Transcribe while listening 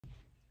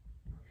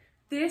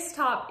This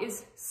top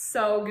is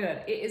so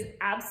good. It is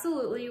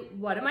absolutely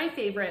one of my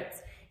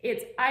favorites.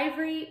 It's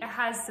ivory, it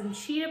has some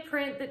cheetah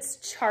print that's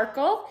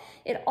charcoal.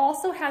 It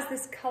also has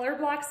this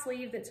Colorblock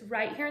sleeve that's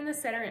right here in the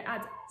center. It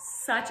adds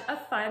such a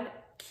fun,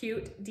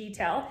 cute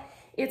detail.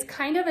 It's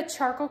kind of a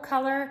charcoal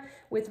color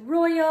with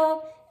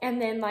royal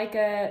and then like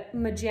a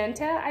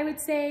magenta, I would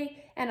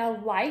say, and a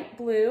light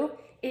blue.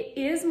 It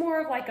is more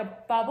of like a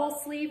bubble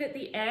sleeve at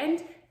the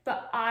end,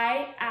 but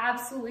I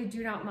absolutely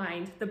do not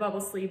mind the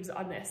bubble sleeves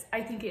on this.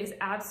 I think it is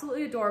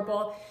absolutely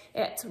adorable.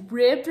 It's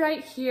ribbed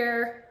right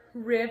here,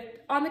 ribbed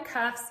on the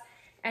cuffs,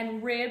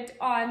 and ribbed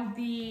on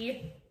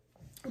the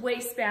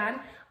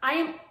waistband. I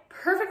am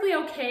perfectly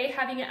okay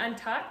having it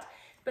untucked,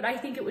 but I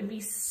think it would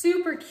be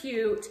super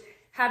cute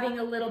having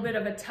a little bit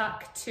of a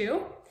tuck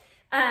too.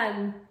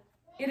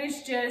 It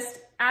is just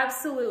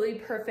absolutely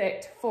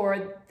perfect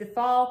for the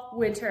fall,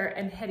 winter,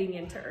 and heading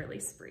into early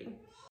spring.